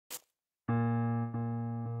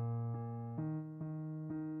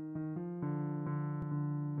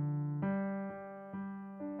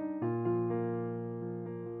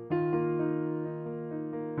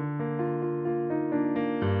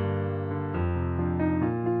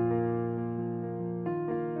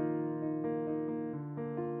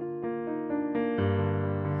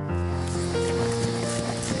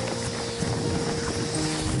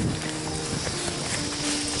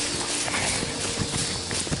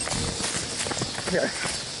Here.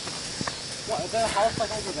 What, is there a house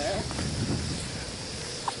like over there?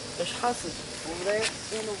 There's houses Over there?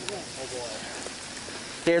 And over there. Oh boy.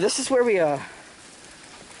 there. This is where we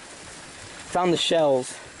found the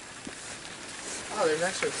shells. Oh, there's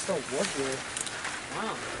actually still wood here.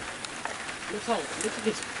 Wow. Look like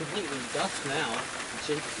it's completely dust now.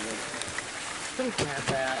 Jake's wood. Think at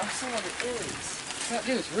that. I'm saying it is.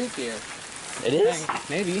 Dude, it's root beer. It is? Dang,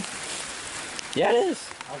 maybe. Yeah, it is.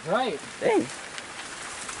 I was right. Dang.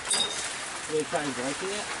 Really trying breaking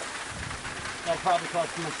it? That'll probably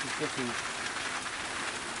cost too much suspicion.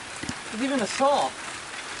 There's even a saw.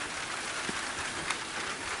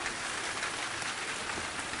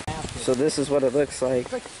 So this is what it looks like.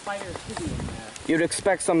 It's like spider city in there. You'd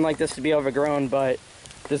expect something like this to be overgrown, but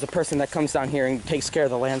there's a person that comes down here and takes care of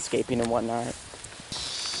the landscaping and whatnot.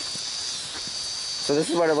 So this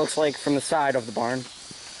is what it looks like from the side of the barn,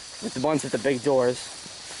 with the ones with the big doors.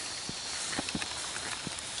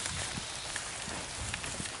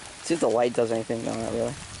 See if the light does anything. No, not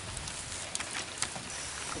really.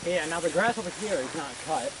 Okay, yeah, now the grass over here is not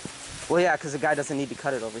cut. Well, yeah, because the guy doesn't need to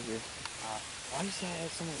cut it over here. Why does that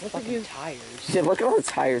have so many fucking tires? Yeah, look at all the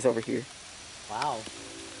tires over here. Wow.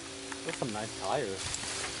 Those some nice tires.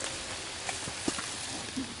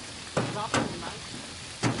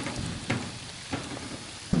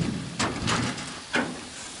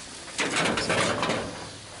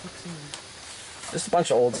 Just a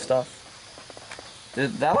bunch of old stuff.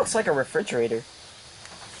 Dude, that looks like a refrigerator.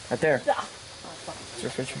 Right there. It's a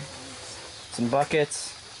refrigerator. Some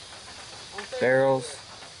buckets. Barrels.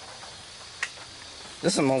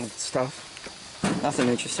 Just some old stuff. Nothing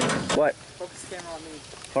interesting. What? Focus the camera on me.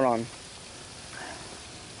 Hold on.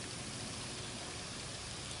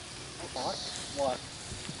 What?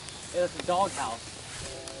 It's a doghouse.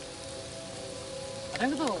 I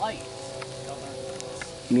think it's a light.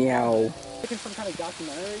 Meow. Making some kind of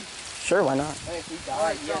documentary? Sure, why not? Hey, if we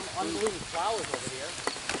die, some unbelievable flowers over here.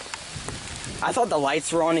 I thought the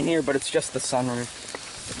lights were on in here, but it's just the sunroof.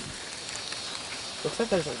 Looks like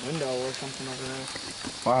there's a window or something over there.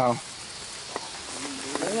 Wow.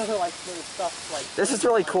 Another like little stuff like. This is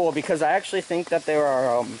really cool because I actually think that there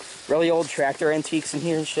are really old tractor antiques in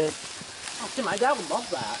here and shit. Oh, shit, my dad would love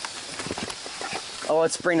that. Oh,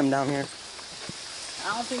 let's bring them down here.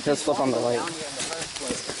 I don't think Just flip on the light. Down here in the first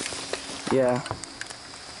place. Yeah.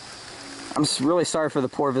 I'm really sorry for the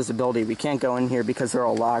poor visibility. We can't go in here because they're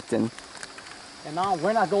all locked and no,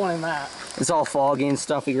 we're not going in that. it's all foggy and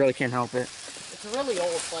stuff. We really can't help it. It's a really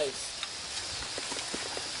old place.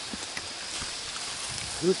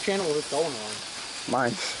 Whose channel is this going on?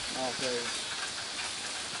 Mine. Oh, okay.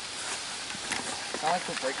 I like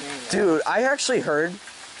to break names. Dude, I actually heard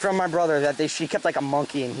from my brother that she kept like a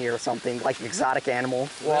monkey in here or something, like an exotic animal.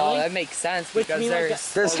 Well, Really? that makes sense Which because means like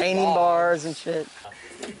There's hanging bars and shit.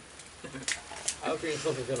 I hope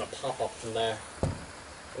something's gonna pop up from there.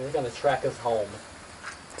 And we're gonna track us home.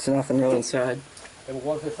 There's nothing really inside. And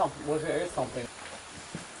was there something? Was there something?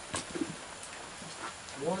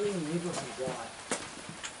 Warning, needlessly dry.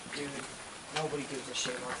 Dude, nobody gives a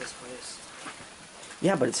shit about this place.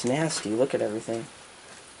 Yeah, but it's nasty. Look at everything.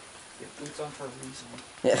 Get boots on for a reason.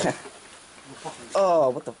 Yeah. Oh,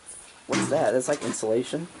 what's that? It's like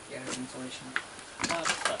insulation. Yeah, it's insulation.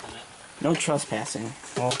 No trespassing.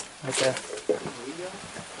 Well, okay.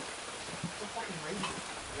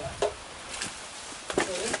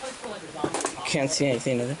 Can't see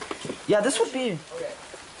anything of it. Yeah, this would be. Okay,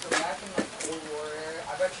 so back in like the Cold War era,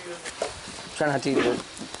 I bet you. Try not to get the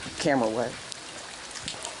camera wet.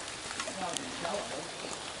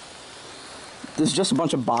 There's just a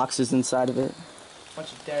bunch of boxes inside of it.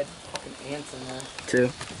 Bunch of dead fucking ants in there. Too.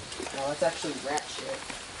 No, that's actually rat shit.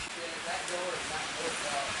 That door is not closed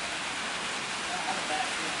out. I don't have a bad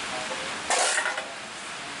feeling about it.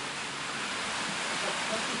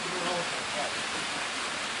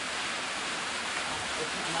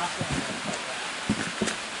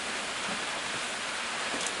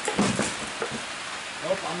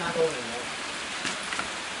 Nope, I'm not going in there.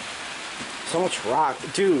 So much rock.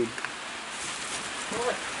 Dude.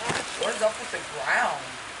 What is up with the ground?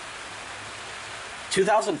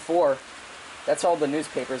 2004. That's all the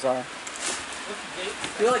newspapers are. I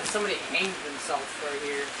feel like somebody hanged themselves right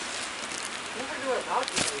here. Never knew about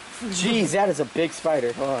this. Jeez, that is a big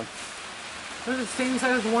spider. Hold on. This is the same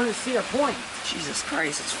size as the one at Cedar Point. Jesus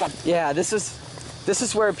Christ, it's fun. Yeah, this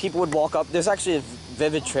is where people would walk up. There's actually a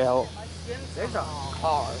vivid trail. There's a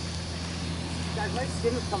car. Guys, my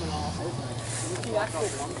skin is coming off, isn't it? You see the actual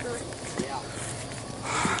bunker? Yeah.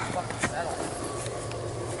 Fucking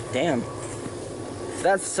satellite. Damn.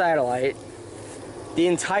 That's satellite. The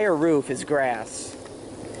entire roof is grass.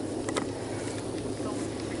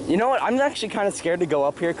 You know what? I'm actually kind of scared to go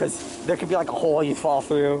up here because there could be like a hole you fall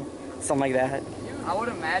through, something like that. I would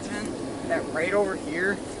imagine that right over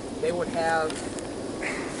here, they would have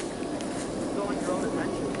go on your own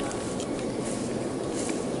adventure.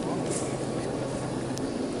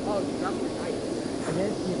 Oh, you dropped your knife. I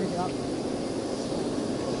did? Can you pick it up?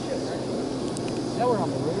 Oh shit, right? Now we're on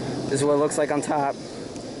the roof. This is what it looks like on top.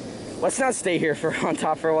 Let's not stay here for on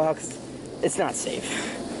top for a while because it's not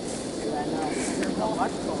safe. Yeah, no. There's not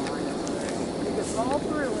much going on. You can fall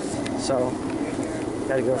through it. So,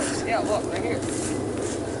 gotta go. Yeah, look, right here.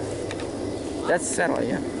 That's satellite,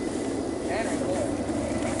 yeah. And right there.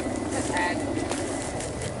 Just add.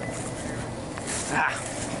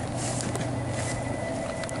 Ah.